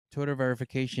Twitter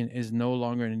verification is no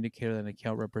longer an indicator that an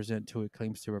account represents who it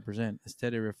claims to represent.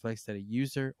 Instead, it reflects that a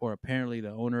user or apparently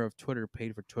the owner of Twitter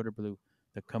paid for Twitter Blue,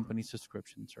 the company's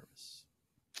subscription service.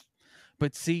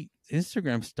 But see,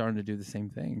 Instagram's starting to do the same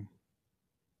thing.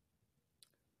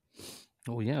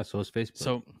 Oh yeah, so is Facebook.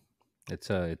 So it's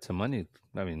a money.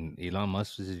 I mean, Elon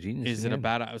Musk is a genius. is it a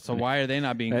bad? So why are they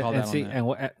not being called and out see, on that? and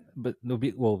what? But no,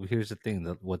 well, here's the thing: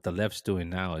 what the left's doing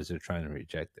now is they're trying to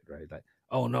reject it, right? Like,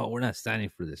 oh no, we're not standing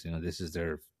for this. You know, this is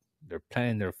they're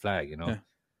planting their flag. You know, Yeah.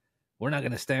 we're not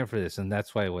going to stand for this, and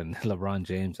that's why when LeBron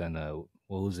James and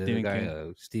what was the other Stephen guy,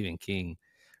 King. Stephen King,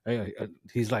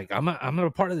 he's like, I'm not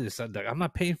a part of this. I'm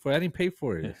not paying for it. I didn't pay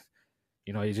for it. Yeah.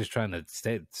 You know, he's just trying to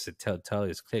tell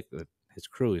his clique, his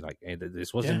crew, like, hey,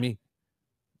 this wasn't me.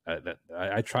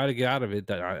 I try to get out of it.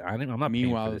 That I'm not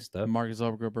paying for this stuff. Mark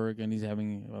Zuckerberg and he's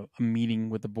having a meeting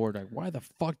with the board. Like, why the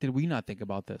fuck did we not think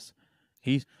about this?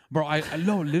 I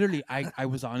know. Literally, I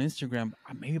was on Instagram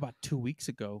maybe about 2 weeks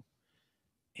ago,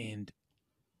 and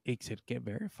it said get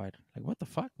verified. Like, what the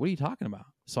fuck? What are you talking about?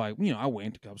 So I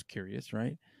went. I was curious,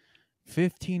 right?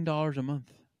 $15 a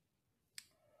month.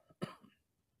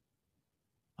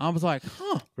 I was like,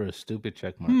 huh? For a stupid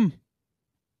check mark.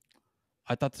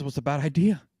 I thought this was a bad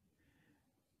idea.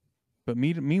 But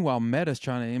meanwhile, Meta's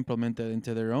trying to implement that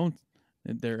into their own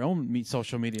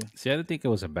social media. See, I didn't think it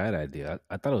was a bad idea.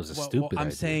 I thought it was a stupid idea.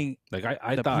 I'm saying, like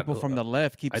I the thought people from the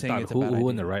left keep saying it's a bad idea. Who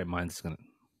in the right mind is gonna?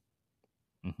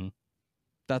 Mm-hmm.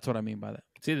 That's what I mean by that.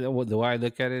 See, the way I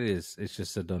look at it is, it's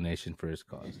just a donation for his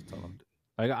cause. That's all I'm doing.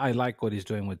 Like, I like what he's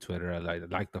doing with Twitter. I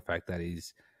like the fact that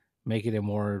he's making it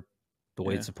more the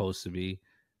way it's supposed to be.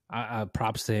 I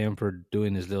props to him for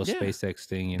doing his little SpaceX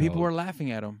thing. People are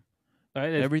laughing at him.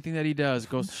 Everything that he does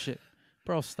goes to shit.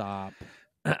 Bro, stop.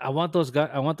 I want those guys.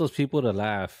 I want those people to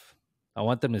laugh. I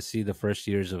want them to see the first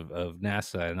years of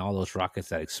NASA and all those rockets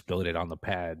that exploded on the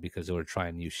pad because they were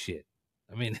trying new shit.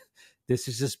 I mean, this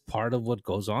is just part of what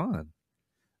goes on.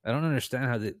 I don't understand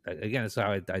how again, it's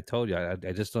how I told you.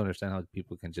 I just don't understand how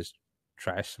people can just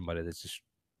trash somebody that's just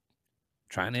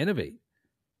trying to innovate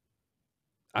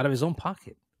out of his own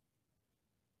pocket.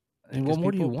 And what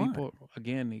more do you want?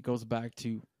 Again, it goes back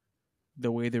to the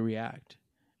way they react.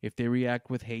 If they react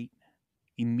with hate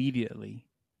immediately,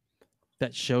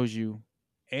 that shows you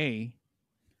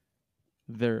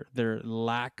their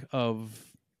lack of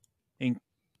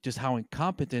just how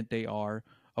incompetent they are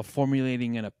of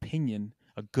formulating an opinion,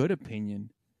 a good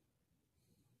opinion,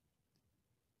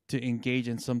 to engage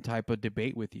in some type of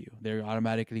debate with you. They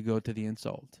automatically go to the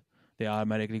insult. They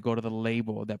automatically go to the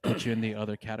label that puts you in the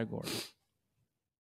other category.